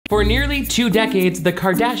For nearly 2 decades, the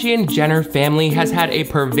Kardashian-Jenner family has had a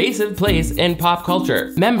pervasive place in pop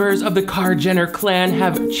culture. Members of the Kar-Jenner clan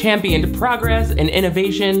have championed progress and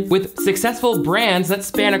innovation with successful brands that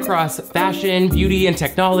span across fashion, beauty, and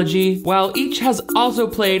technology, while each has also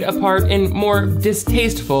played a part in more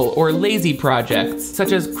distasteful or lazy projects,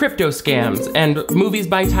 such as crypto scams and movies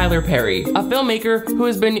by Tyler Perry, a filmmaker who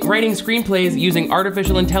has been writing screenplays using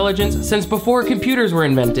artificial intelligence since before computers were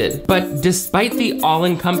invented. But despite the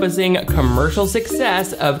all-encompassing commercial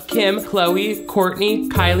success of Kim, Khloe, Kourtney,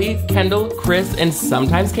 Kylie, Kendall, Kris, and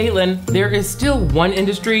sometimes Caitlyn, there is still one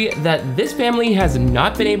industry that this family has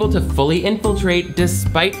not been able to fully infiltrate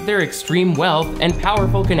despite their extreme wealth and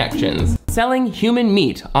powerful connections: selling human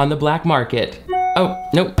meat on the black market. Oh,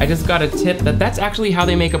 nope, I just got a tip that that's actually how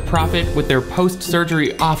they make a profit with their post-surgery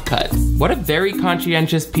offcuts. What a very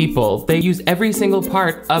conscientious people. They use every single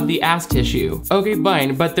part of the ass tissue. Okay,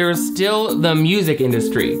 fine, but there's still the music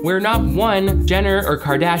industry, where not one Jenner or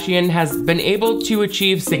Kardashian has been able to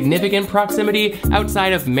achieve significant proximity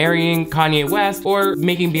outside of marrying Kanye West or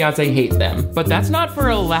making Beyonce hate them. But that's not for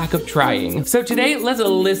a lack of trying. So today, let's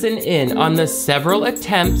listen in on the several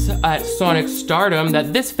attempts at sonic stardom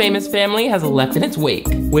that this famous family has left in its wake,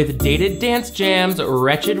 with dated dance jams,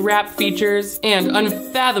 wretched rap features, and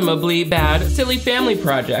unfathomably bad silly family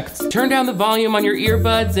projects. Turn down the volume on your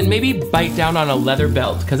earbuds and maybe bite down on a leather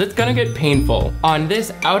belt, because it's gonna get painful on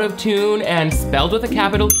this out of tune and spelled with a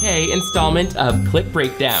capital K installment of Clip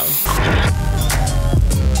Breakdown.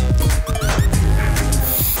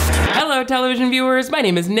 Hello television viewers, my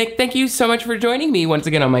name is Nick. Thank you so much for joining me once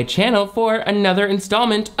again on my channel for another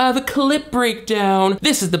installment of Clip Breakdown.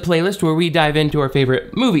 This is the playlist where we dive into our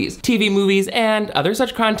favorite movies, TV movies, and other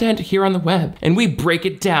such content here on the web. And we break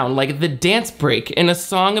it down like the dance break in a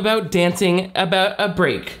song about dancing about a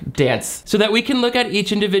break dance, so that we can look at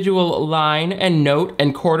each individual line and note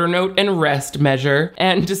and quarter note and rest measure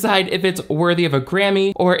and decide if it's worthy of a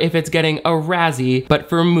Grammy or if it's getting a Razzie, but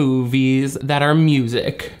for movies that are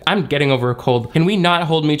music. I'm getting over a cold. Can we not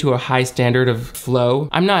hold me to a high standard of flow?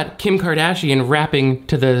 I'm not Kim Kardashian rapping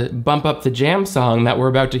to the Bump Up the Jam song that we're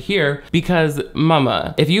about to hear, because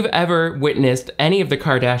mama, if you've ever witnessed any of the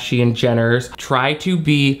Kardashian Jenners try to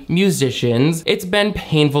be musicians, it's been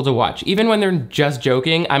painful to watch. Even when they're just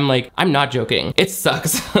joking, I'm like, I'm not joking. It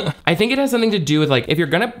sucks. I think it has something to do with, like, if you're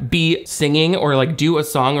gonna be singing or like do a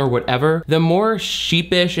song or whatever, the more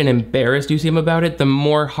sheepish and embarrassed you seem about it, the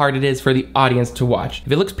more hard it is for the audience to watch.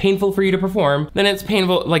 If it looks painful for you to perform, then it's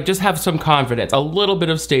painful. Like, just have some confidence. A little bit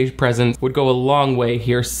of stage presence would go a long way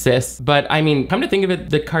here, sis. But I mean, come to think of it,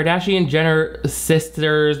 the Kardashian Jenner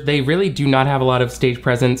sisters, they really do not have a lot of stage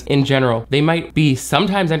presence in general. They might be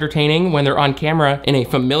sometimes entertaining when they're on camera in a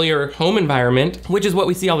familiar home environment, which is what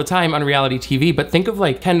we see all the time on reality TV. But think of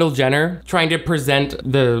like Kendall Jenner trying to present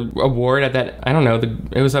the award at that, I don't know,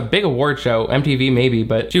 it was a big award show, MTV maybe,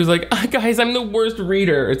 but she was like, guys, I'm the worst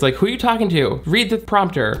reader. It's like, who are you talking to? Read the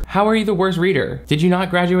prompter. How are you the worst reader? Did you not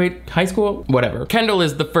graduate high school? Whatever. Kendall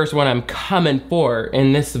is the first one I'm coming for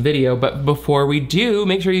in this video, but before we do,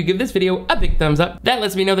 make sure you give this video a big thumbs up. That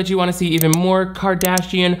lets me know that you want to see even more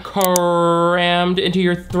Kardashian crammed into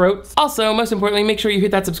your throats. Also, most importantly, make sure you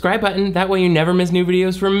hit that subscribe button. That way you never miss new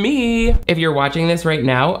videos from me. If you're watching this right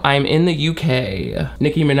now, I'm in the UK.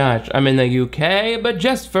 Nicki Minaj, I'm in the UK, but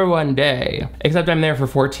just for one day. Except I'm there for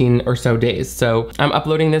 14 or so days, so I'm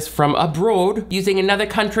uploading this from abroad using another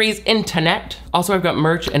country's internet. Also, I've got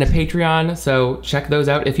merch and a Patreon, so check those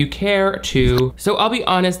out if you care to. So I'll be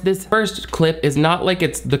honest, this first clip is not like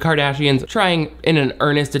it's the Kardashians trying in an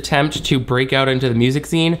earnest attempt to break out into the music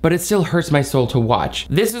scene, but it still hurts my soul to watch.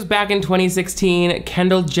 This was back in 2016,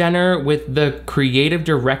 Kendall Jenner with the creative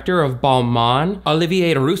director of Balmain,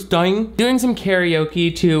 Olivier Rousteing, doing some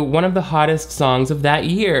karaoke to one of the hottest songs of that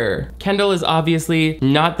year. Kendall is obviously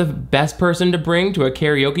not the best person to bring to a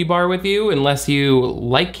karaoke bar with you unless you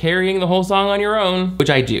like carrying the whole song on your own, which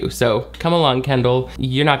I do. So come along, Kendall.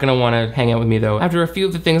 You're not gonna wanna hang out with me though, after a few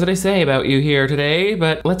of the things that I say about you here today,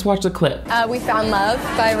 but let's watch the clip. We Found Love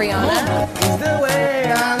by Rihanna. It's the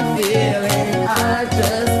way I'm feeling, I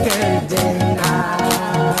just can't deny.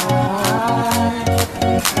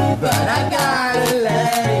 But I gotta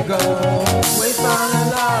let it go. We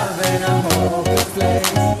found love in a hopeless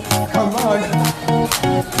place. Come on.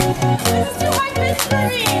 This is too hard for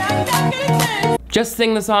me. I'm not gonna sing. Just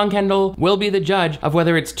sing the song, Kendall. We'll be the judge of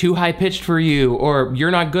whether it's too high-pitched for you or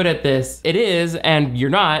you're not good at this. It is, and you're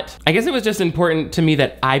not. I guess it was just important to me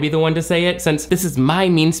that I be the one to say it, since this is my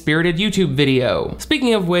mean-spirited YouTube video.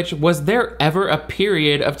 Speaking of which, was there ever a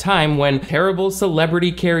period of time when terrible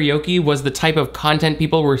celebrity karaoke was the type of content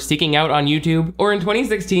people were seeking out on YouTube? Or in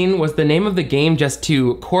 2016, was the name of the game just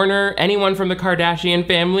to corner anyone from the Kardashian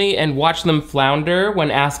family and watch them flounder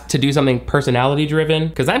when asked to do something personality-driven?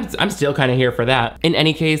 Because I'm still kind of here for that. In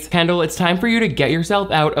any case, Kendall, it's time for you to get yourself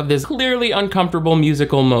out of this clearly uncomfortable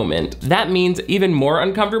musical moment. That means even more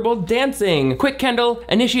uncomfortable dancing. Quick, Kendall,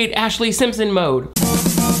 initiate Ashley Simpson mode.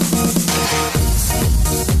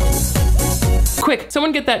 Quick,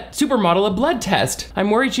 someone get that supermodel a blood test. I'm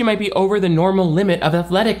worried she might be over the normal limit of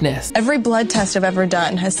athleticness. Every blood test I've ever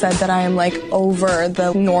done has said that I am like over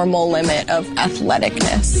the normal limit of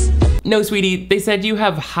athleticness. No, sweetie, they said you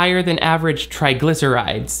have higher than average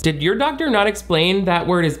triglycerides. Did your doctor not explain that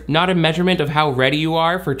word is not a measurement of how ready you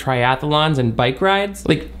are for triathlons and bike rides?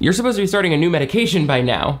 Like, you're supposed to be starting a new medication by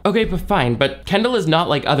now. Okay, but fine, but Kendall is not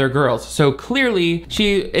like other girls, so clearly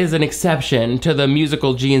she is an exception to the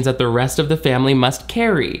musical genes that the rest of the family must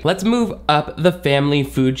carry. Let's move up the family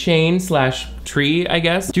food chain slash tree, I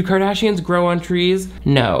guess. Do Kardashians grow on trees?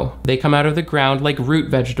 No, they come out of the ground like root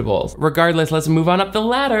vegetables. Regardless, let's move on up the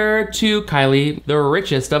ladder to Kylie, the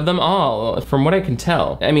richest of them all, from what I can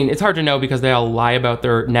tell. I mean, it's hard to know because they all lie about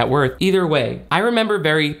their net worth. Either way, I remember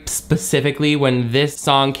very specifically when this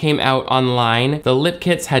song came out online. The lip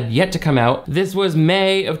kits had yet to come out. This was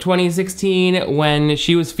May of 2016 when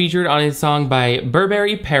she was featured on a song by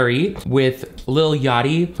Burberry Perry with Lil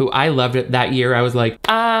Yachty, who I loved it that year. I was like,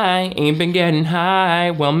 I ain't been getting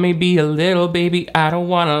high. Well, maybe a little, baby, I don't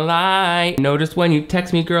wanna lie. Notice when you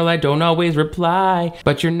text me, girl, I don't always reply.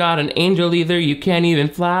 But you're not an angel either, you can't even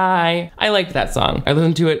fly. I liked that song. I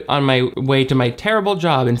listened to it on my way to my terrible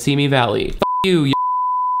job in Simi Valley. F you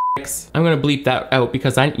I'm gonna bleep that out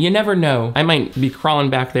because you never know. I might be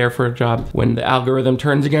crawling back there for a job when the algorithm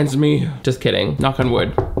turns against me. Just kidding, knock on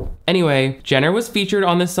wood. Anyway, Jenner was featured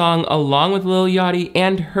on this song along with Lil Yachty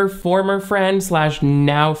and her former friend slash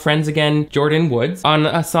now friends again, Jordyn Woods, on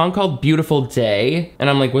a song called Beautiful Day. And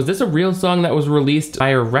I'm like, was this a real song that was released by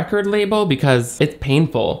a record label? Because it's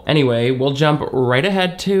painful. Anyway, we'll jump right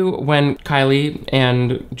ahead to when Kylie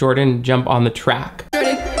and Jordyn jump on the track.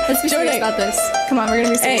 Jordy, let's be serious about this. Come on, we're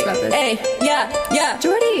gonna be serious about this. Hey, yeah.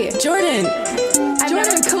 Jordy. Jordan,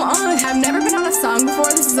 come on. I've never been on a song before.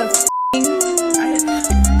 This is a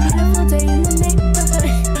Beautiful day in the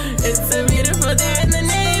neighborhood. It's a beautiful day in the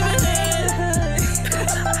neighborhood.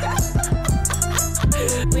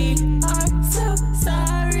 We are so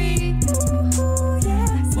sorry. Ooh,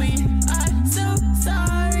 yes. We are so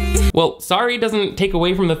sorry. Well, sorry doesn't take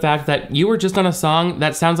away from the fact that you were just on a song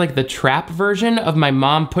that sounds like the trap version of my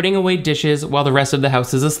mom putting away dishes while the rest of the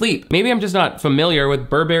house is asleep. Maybe I'm just not familiar with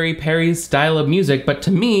Burberry Perry's style of music, but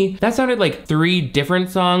to me, that sounded like 3 different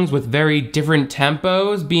songs with very different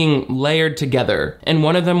tempos being layered together. And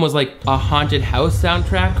one of them was like a haunted house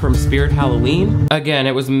soundtrack from Spirit Halloween. Again,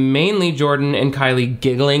 it was mainly Jordyn and Kylie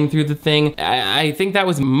giggling through the thing. I think that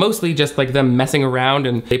was mostly just like them messing around,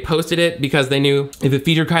 and they posted it because they knew if it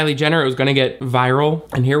featured Kylie Jenner, it was gonna get viral.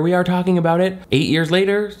 And here we are talking about it 8 years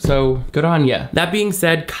later, so good on ya. That being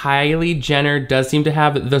said, Kylie Jenner does seem to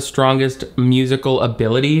have the strongest musical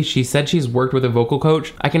ability. She said she's worked with a vocal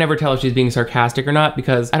coach. I can never tell if she's being sarcastic or not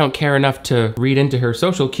because I don't care enough to read into her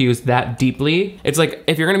social cues that deeply. It's like,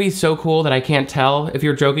 if you're gonna be so cool that I can't tell if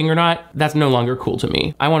you're joking or not, that's no longer cool to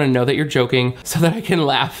me. I wanna know that you're joking so that I can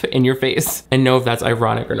laugh in your face and know if that's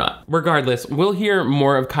ironic or not. Regardless, we'll hear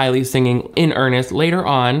more of Kylie singing in earnest later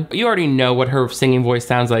on. You already know what her singing voice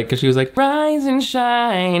sounds like because she was like, rise and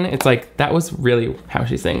shine. It's like, that was really how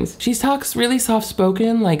she sings. She talks really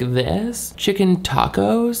soft-spoken like this, chicken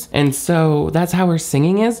tacos. And so that's how her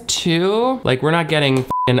singing is too. Like, we're not getting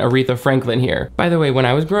Aretha Franklin here. By the way, when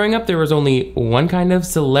I was growing up, there was only one kind of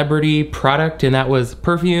celebrity product, and that was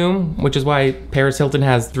perfume, which is why Paris Hilton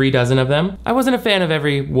has 3 dozen of them. I wasn't a fan of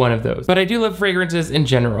every one of those, but I do love fragrances in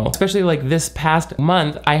general. Especially like this past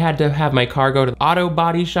month, I had to have my car go to the auto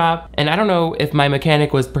body shop, and I don't know if my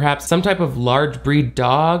mechanic was perhaps some type of large breed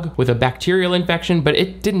dog with a bacterial infection, but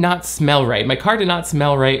it did not smell right. My car did not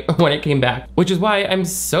smell right when it came back, which is why I'm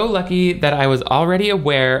so lucky that I was already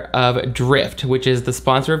aware of Drift, which is the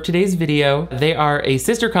sponsor sponsor of today's video. They are a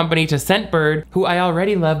sister company to Scentbird, who I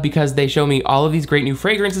already love because they show me all of these great new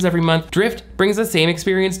fragrances every month. Drift brings the same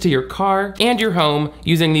experience to your car and your home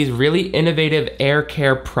using these really innovative air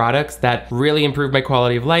care products that really improve my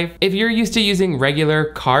quality of life. If you're used to using regular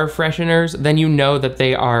car fresheners, then you know that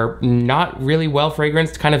they are not really well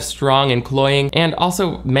fragranced, kind of strong and cloying, and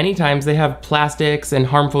also many times they have plastics and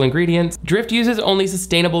harmful ingredients. Drift uses only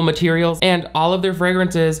sustainable materials, and all of their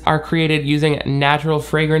fragrances are created using natural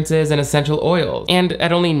fragrances and essential oils. And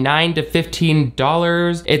at only $9 to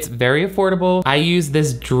 $15, it's very affordable. I use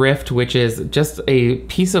this Drift, which is just a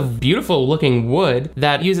piece of beautiful looking wood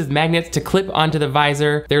that uses magnets to clip onto the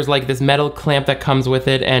visor. There's like this metal clamp that comes with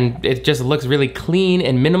it, and it just looks really clean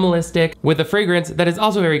and minimalistic with a fragrance that is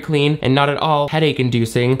also very clean and not at all headache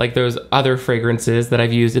inducing like those other fragrances that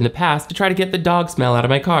I've used in the past to try to get the dog smell out of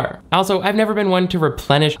my car. Also, I've never been one to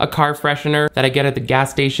replenish a car freshener that I get at the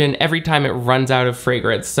gas station every time it runs out of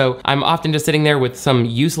fragrance. So I'm often just sitting there with some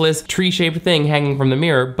useless tree-shaped thing hanging from the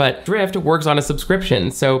mirror, but Drift works on a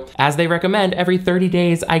subscription. So as they recommend, every 30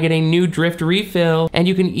 days I get a new Drift refill, and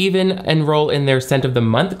you can even enroll in their Scent of the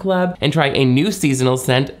Month club and try a new seasonal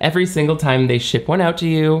scent every single time they ship one out to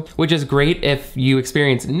you, which is great if you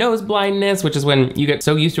experience nose blindness, which is when you get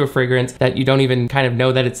so used to a fragrance that you don't even kind of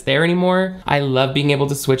know that it's there anymore. I love being able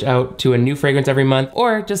to switch out to a new fragrance every month,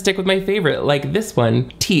 or just stick with my favorite, like this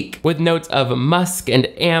one, Teak, with notes of musk and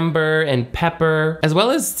amber and pepper, as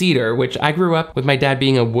well as cedar, which I grew up with my dad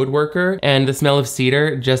being a woodworker, and the smell of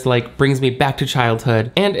cedar just like brings me back to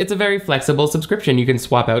childhood. And it's a very flexible subscription. You can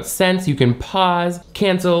swap out scents, you can pause,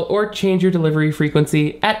 cancel, or change your delivery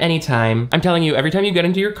frequency at any time. I'm telling you, every time you get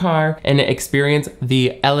into your car and experience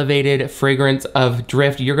the elevated fragrance of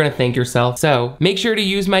Drift, you're gonna thank yourself. So make sure to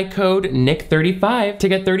use my code NICK35 to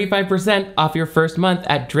get 35% off your first month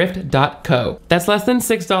at drift.co. That's less than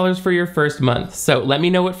 $6 for your first month. So let me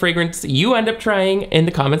know what fragrance you end up trying in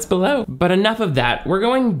the comments below. But enough of that. We're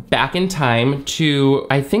going back in time to,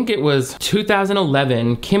 I think it was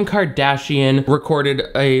 2011. Kim Kardashian recorded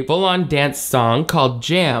a full-on dance song called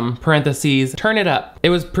Jam, parentheses, Turn It Up. It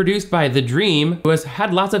was produced by The Dream, who has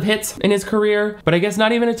had lots of hits in his career, but I guess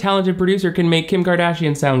not even a talented producer can make Kim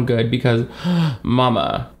Kardashian sound good because,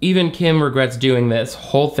 mama. Even Kim regrets doing this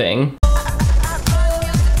whole thing.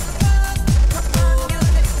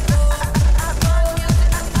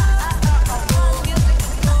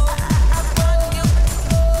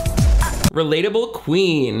 Relatable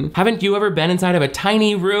queen. Haven't you ever been inside of a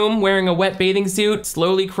tiny room wearing a wet bathing suit,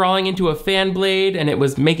 slowly crawling into a fan blade, and it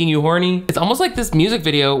was making you horny? It's almost like this music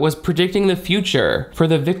video was predicting the future for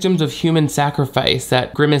the victims of human sacrifice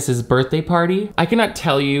at Grimace's birthday party. I cannot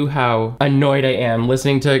tell you how annoyed I am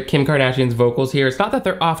listening to Kim Kardashian's vocals here. It's not that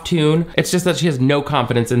they're off tune, it's just that she has no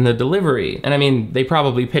confidence in the delivery. And I mean, they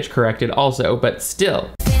probably pitch corrected also, but still.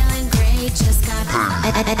 Feeling great, just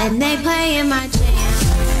got and they play in my jam.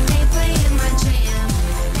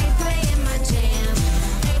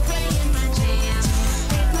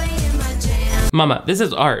 Mama, this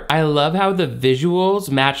is art. I love how the visuals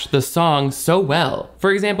match the song so well.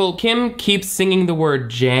 For example, Kim keeps singing the word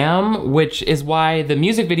jam, which is why the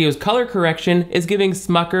music video's color correction is giving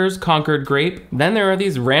Smucker's Concord Grape. Then there are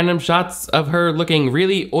these random shots of her looking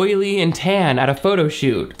really oily and tan at a photo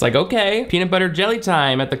shoot. It's like, okay, peanut butter jelly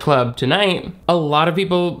time at the club tonight. A lot of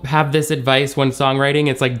people have this advice when songwriting.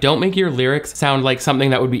 It's like, don't make your lyrics sound like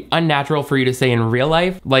something that would be unnatural for you to say in real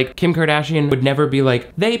life. Like Kim Kardashian would never be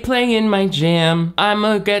like, they play in my jam,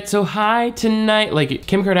 I'ma get so high tonight. Like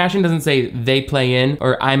Kim Kardashian doesn't say they play in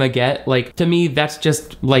or I'ma get. Like to me, that's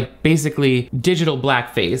just like basically digital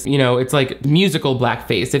blackface. You know, it's like musical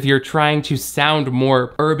blackface. If you're trying to sound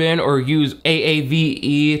more urban or use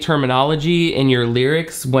AAVE terminology in your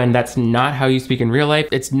lyrics when that's not how you speak in real life,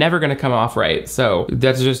 it's never gonna come off right. So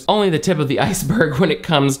that's just only the tip of the iceberg when it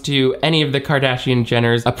comes to any of the Kardashian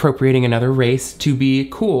Jenners appropriating another race to be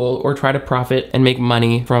cool or try to profit and make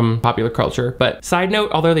money from popular culture. But side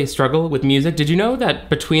note, although they struggle with music, did you know that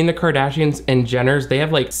between the Kardashians and Jenners, they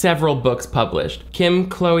have like several books published? Kim,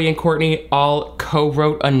 Khloe, and Kourtney all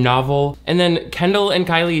co-wrote a novel. And then Kendall and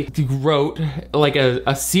Kylie wrote like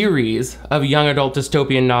a series of young adult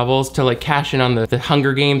dystopian novels to like cash in on the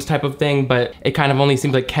Hunger Games type of thing. But it kind of only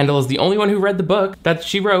seems like Kendall is the only one who read the book that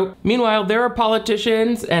she wrote. Meanwhile, there are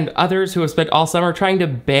politicians and others who have spent all summer trying to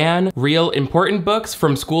ban real important books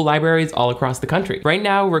from school libraries all across the country. Right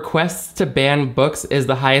now, requests to ban ban books is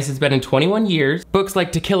the highest it's been in 21 years. Books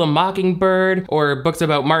like To Kill a Mockingbird or books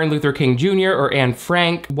about Martin Luther King Jr. or Anne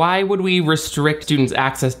Frank. Why would we restrict students'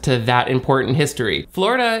 access to that important history?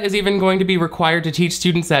 Florida is even going to be required to teach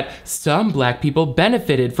students that some Black people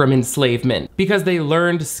benefited from enslavement because they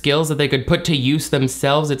learned skills that they could put to use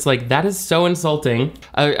themselves. It's like, that is so insulting.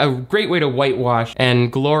 A great way to whitewash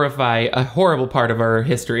and glorify a horrible part of our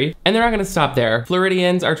history. And they're not gonna stop there.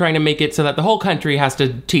 Floridians are trying to make it so that the whole country has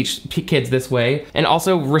to teach kids this way, and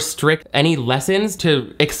also restrict any lessons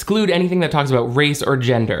to exclude anything that talks about race or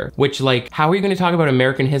gender, which, like, how are you gonna talk about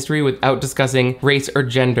American history without discussing race or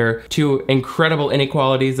gender, two incredible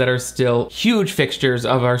inequalities that are still huge fixtures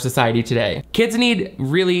of our society today? Kids need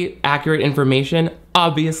really accurate information,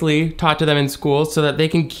 obviously taught to them in school, so that they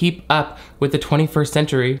can keep up with the 21st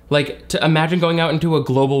century. Like, to imagine going out into a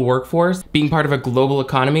global workforce, being part of a global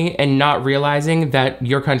economy, and not realizing that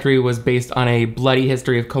your country was based on a bloody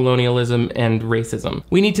history of colonialism and racism.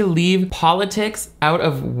 We need to leave politics out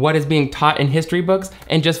of what is being taught in history books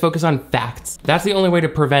and just focus on facts. That's the only way to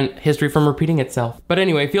prevent history from repeating itself. But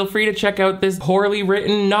anyway, feel free to check out this poorly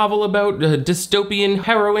written novel about a dystopian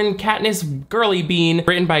heroine Katniss Girly Bean,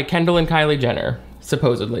 written by Kendall and Kylie Jenner.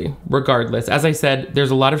 Supposedly. Regardless, as I said,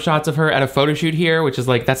 there's a lot of shots of her at a photo shoot here, which is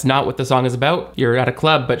like, that's not what the song is about. You're at a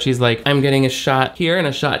club, but she's like, I'm getting a shot here and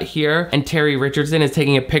a shot here, and Terry Richardson is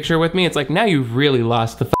taking a picture with me. It's like, now you've really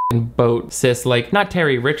lost the fucking boat, sis. Like, not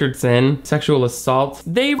Terry Richardson, sexual assault.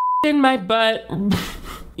 They in my butt.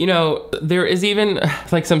 You know, there is even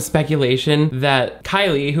like some speculation that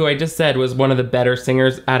Kylie, who I just said was one of the better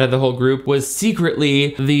singers out of the whole group, was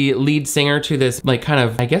secretly the lead singer to this, like, kind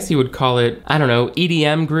of, I guess you would call it, I don't know,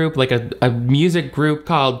 EDM group, like a music group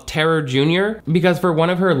called Terror Jr. Because for one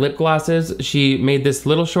of her lip glosses, she made this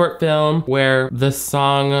little short film where the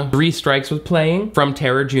song 3 Strikes was playing from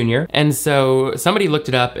Terror Jr. And so somebody looked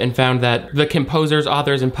it up and found that the composers,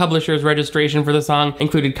 authors, and publishers registration for the song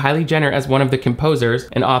included Kylie Jenner as one of the composers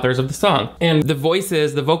and authors of the song. And the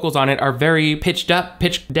voices, the vocals on it are very pitched up,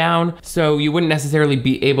 pitched down, so you wouldn't necessarily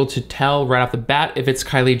be able to tell right off the bat if it's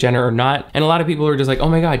Kylie Jenner or not. And a lot of people are just like, oh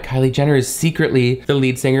my god, Kylie Jenner is secretly the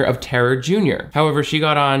lead singer of Terror Jr. However, she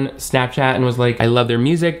got on Snapchat and was like, I love their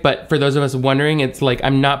music, but for those of us wondering, it's like,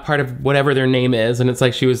 I'm not part of whatever their name is. And it's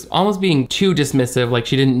like, she was almost being too dismissive, like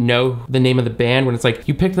she didn't know the name of the band, when it's like,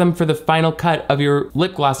 you picked them for the final cut of your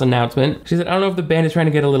lip gloss announcement. She said, I don't know if the band is trying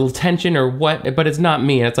to get a little attention or what, but it's not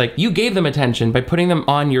me. And it's like, you gave them attention by putting them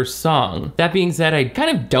on your song. That being said, I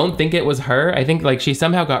kind of don't think it was her. I think like she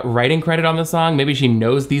somehow got writing credit on the song. Maybe she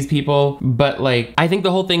knows these people, but like, I think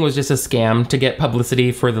the whole thing was just a scam to get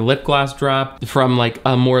publicity for the lip gloss drop from like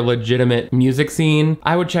a more legitimate music scene.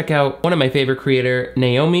 I would check out one of my favorite creator,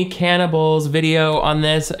 Naomi Cannibal's video on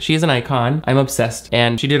this. She's an icon. I'm obsessed.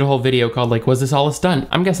 And she did a whole video called like, was this all a stunt?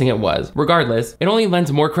 I'm guessing it was. Regardless, it only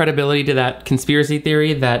lends more credibility to that conspiracy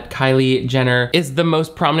theory that Kylie Jenner is the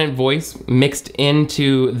most prominent voice mixed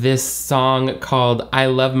into this song called I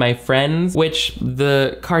Love My Friends, which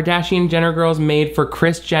the Kardashian Jenner girls made for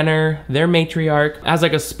Kris Jenner, their matriarch, as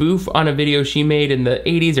like a spoof on a video she made in the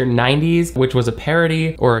 80s or 90s, which was a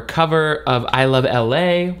parody or a cover of I Love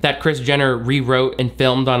LA that Kris Jenner rewrote and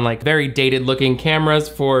filmed on like very dated looking cameras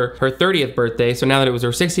for her 30th birthday. So now that it was her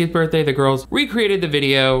 60th birthday, the girls recreated the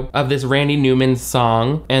video of this Randy Newman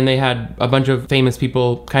song, and they had a bunch of famous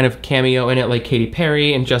people kind of cameo in it, like Katy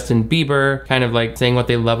Perry and Justin Bieber, kind of like saying what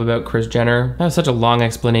they love about Kris Jenner. That was such a long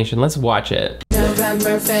explanation. Let's watch it.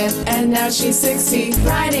 November 5th, and now she's 60,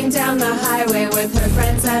 riding down the highway with her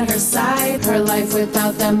friends at her side. Her life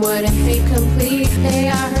without them wouldn't be complete. They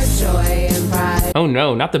are her joy and pride. Oh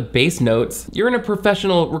no, not the bass notes. You're in a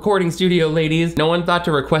professional recording studio, ladies. No one thought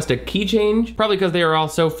to request a key change? Probably because they were all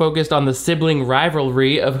so focused on the sibling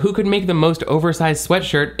rivalry of who could make the most oversized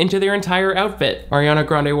sweatshirt into their entire outfit. Ariana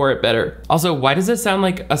Grande wore it better. Also, why does this sound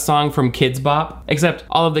like a song from Kids Bop? Except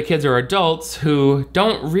all of the kids are adults who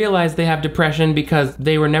don't realize they have depression because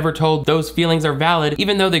they were never told those feelings are valid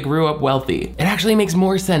even though they grew up wealthy. It actually makes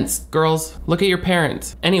more sense. Girls, look at your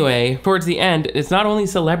parents. Anyway, towards the end, it's not only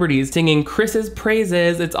celebrities singing Chris's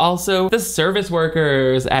praises, it's also the service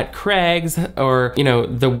workers at Craig's or, you know,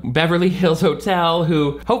 the Beverly Hills Hotel,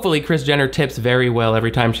 who hopefully Kris Jenner tips very well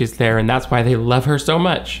every time she's there, and that's why they love her so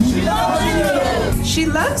much. She loves you. She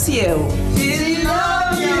loves you. She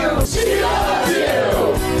loves you. She loves you.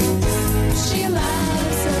 She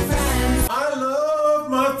loves her friends. I love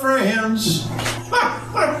my friends.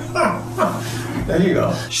 There you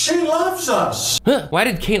go. She loves us. Why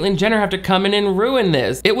did Caitlyn Jenner have to come in and ruin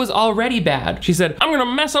this? It was already bad. She said, I'm gonna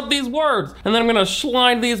mess up these words, and then I'm gonna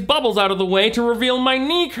slide these bubbles out of the way to reveal my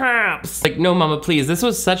kneecaps. Like, no, mama, please. This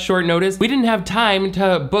was such short notice. We didn't have time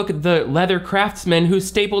to book the leather craftsman who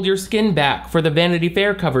stapled your skin back for the Vanity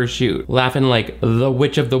Fair cover shoot. Laughing like the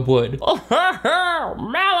Witch of the Wood.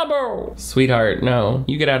 Malibu! Sweetheart, no.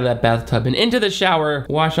 You get out of that bathtub and into the shower,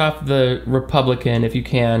 wash off the Republican if you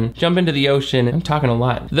can, jump into the ocean. I'm talking a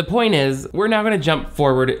lot. The point is, we're now gonna jump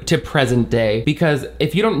forward to present day, because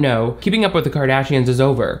if you don't know, Keeping Up with the Kardashians is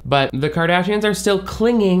over, but the Kardashians are still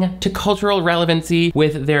clinging to cultural relevancy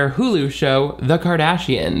with their Hulu show, The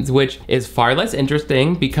Kardashians, which is far less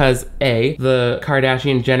interesting because A, the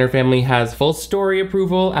Kardashian-Jenner family has full story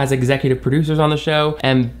approval as executive producers on the show,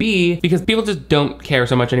 and B, because people just don't care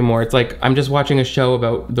so much anymore. It's like, I'm just watching a show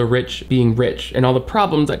about the rich being rich and all the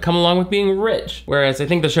problems that come along with being rich. Whereas I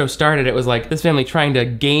think the show started, it was like this family trying to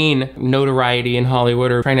gain notoriety in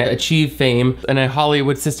Hollywood or trying to achieve fame in a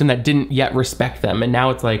Hollywood system that didn't yet respect them. And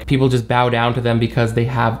now it's like people just bow down to them because they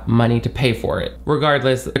have money to pay for it.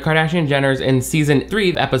 Regardless, the Kardashian-Jenners in season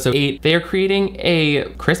 3, episode 8, they are creating a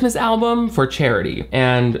Christmas album for charity.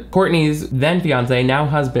 And Kourtney's then fiance, now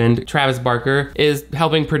husband, Travis Barker, is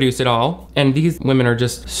helping produce it all. And these women are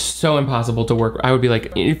just so impossible to work with. I would be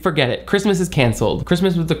like, forget it. Christmas is canceled.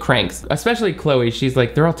 Christmas with the Cranks. Especially Chloe, she's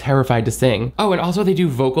like, they're all terrified to sing. Oh, and also they do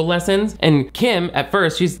vocal lessons. And Kim, at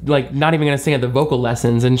first, she's like not even gonna sing at the vocal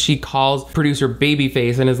lessons. And she calls producer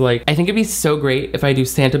Babyface and is like, I think it'd be so great if I do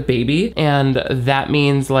Santa Baby. And that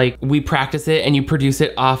means like we practice it and you produce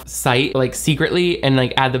it off site, like secretly, and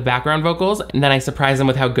like add the background vocals. And then I surprise them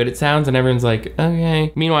with how good it sounds. And everyone's like,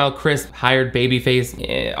 okay. Meanwhile, Chris hired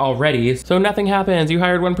Babyface already. So nothing happens. You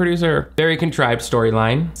hired one producer. Very contrived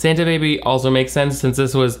storyline. Santa Baby also makes sense since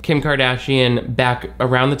this was Kim Kardashian back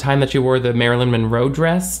around the time that she wore the Marilyn Monroe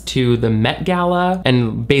dress to the Met Gala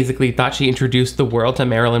and basically thought she introduced the world to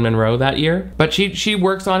Marilyn Monroe that year. But she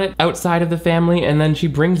works on it outside of the family and then she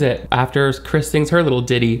brings it after Chris sings her little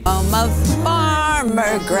ditty. Home of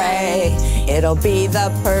Farmer Gray, it'll be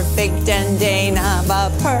the perfect ending of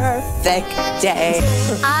a perfect day.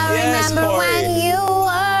 I remember when you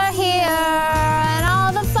were here and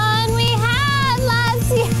all the fun we had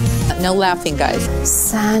last year. No laughing, guys.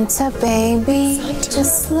 Santa baby,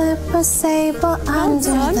 just slip a sable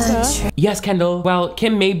under the tree. Yes, Kendall, while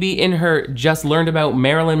Kim may be in her just learned about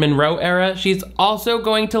Marilyn Monroe era, she's also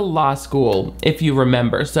going to law school, if you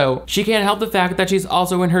remember. So she can't help the fact that she's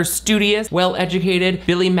also in her studious, well-educated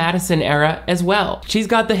Billy Madison era as well. She's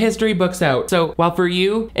got the history books out. So while for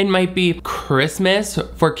you, it might be Christmas,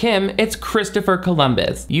 for Kim, it's Christopher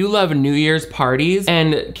Columbus. You love New Year's parties,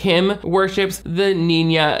 and Kim worships the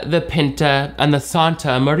Nina, the Pinta, and the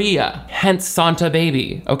Santa Maria. Hence Santa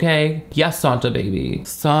Baby, okay? Yes, Santa Baby.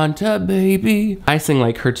 Santa Baby. I sing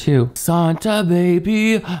like her too. Santa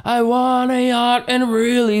Baby, I want a yacht, and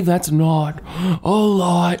really that's not a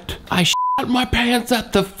lot. I shit my pants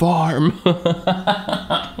at the farm.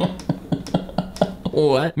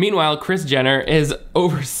 What? Meanwhile, Kris Jenner is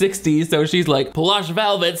over 60, so she's like, plush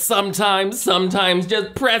velvet sometimes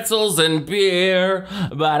just pretzels and beer,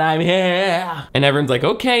 but I'm here. And everyone's like,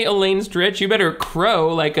 okay, Elaine Stritch, you better crow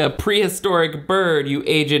like a prehistoric bird, you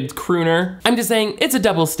aged crooner. I'm just saying, it's a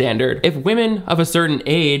double standard. If women of a certain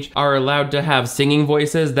age are allowed to have singing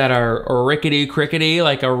voices that are rickety-crickety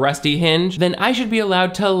like a rusty hinge, then I should be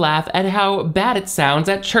allowed to laugh at how bad it sounds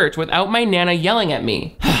at church without my Nana yelling at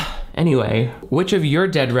me. Anyway, which of your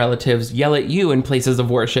dead relatives yell at you in places of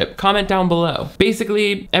worship? Comment down below.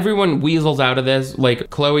 Basically, everyone weasels out of this. Like,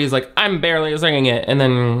 Chloe's like, I'm barely singing it. And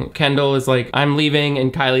then Kendall is like, I'm leaving.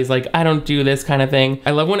 And Kylie's like, I don't do this kind of thing.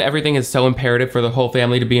 I love when everything is so imperative for the whole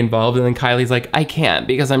family to be involved. And then Kylie's like, I can't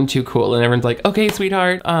because I'm too cool. And everyone's like, okay,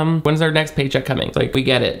 sweetheart, when's our next paycheck coming? It's like, we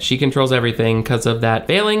get it. She controls everything because of that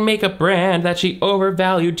failing makeup brand that she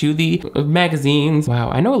overvalued to the magazines. Wow,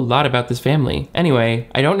 I know a lot about this family. Anyway,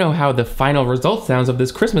 I don't know how the final result sounds of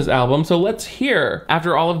this Christmas album, so let's hear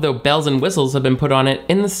after all of the bells and whistles have been put on it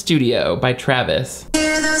in the studio by Travis.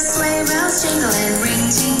 Hear those sleigh bells jingling, ring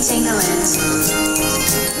ting tingling.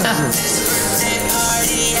 Birthday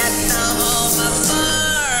party at the home of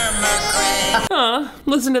Farmer Gray.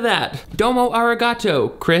 Listen to that. Domo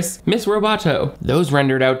arigato, Chris, Miss Roboto. Those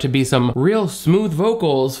rendered out to be some real smooth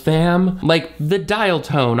vocals, fam. Like the dial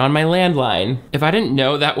tone on my landline. If I didn't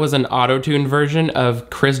know that was an auto-tuned version of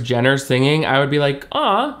Kris Jenner singing, I would be like,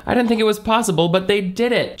 aw, I didn't think it was possible, but they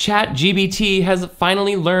did it. ChatGPT has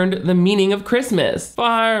finally learned the meaning of Christmas.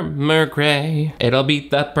 Farmer Gray, it'll be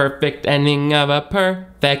the perfect ending of a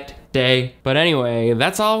perfect birthday. But anyway,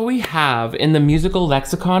 that's all we have in the musical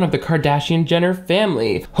lexicon of the Kardashian-Jenner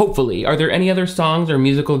family. Hopefully, are there any other songs or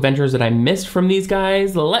musical adventures that I missed from these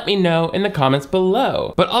guys? Let me know in the comments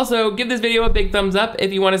below. But also, give this video a big thumbs up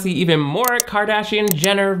if you want to see even more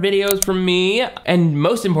Kardashian-Jenner videos from me. And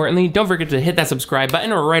most importantly, don't forget to hit that subscribe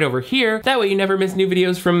button right over here. That way you never miss new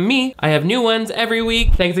videos from me. I have new ones every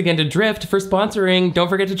week. Thanks again to Drift for sponsoring. Don't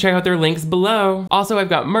forget to check out their links below. Also, I've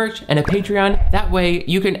got merch and a Patreon. That way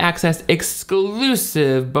you can access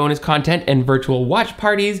exclusive bonus content and virtual watch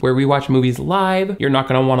parties where we watch movies live. You're not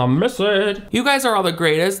gonna wanna miss it. You guys are all the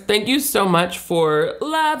greatest. Thank you so much for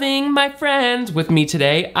loving my friends with me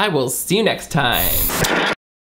today. I will see you next time.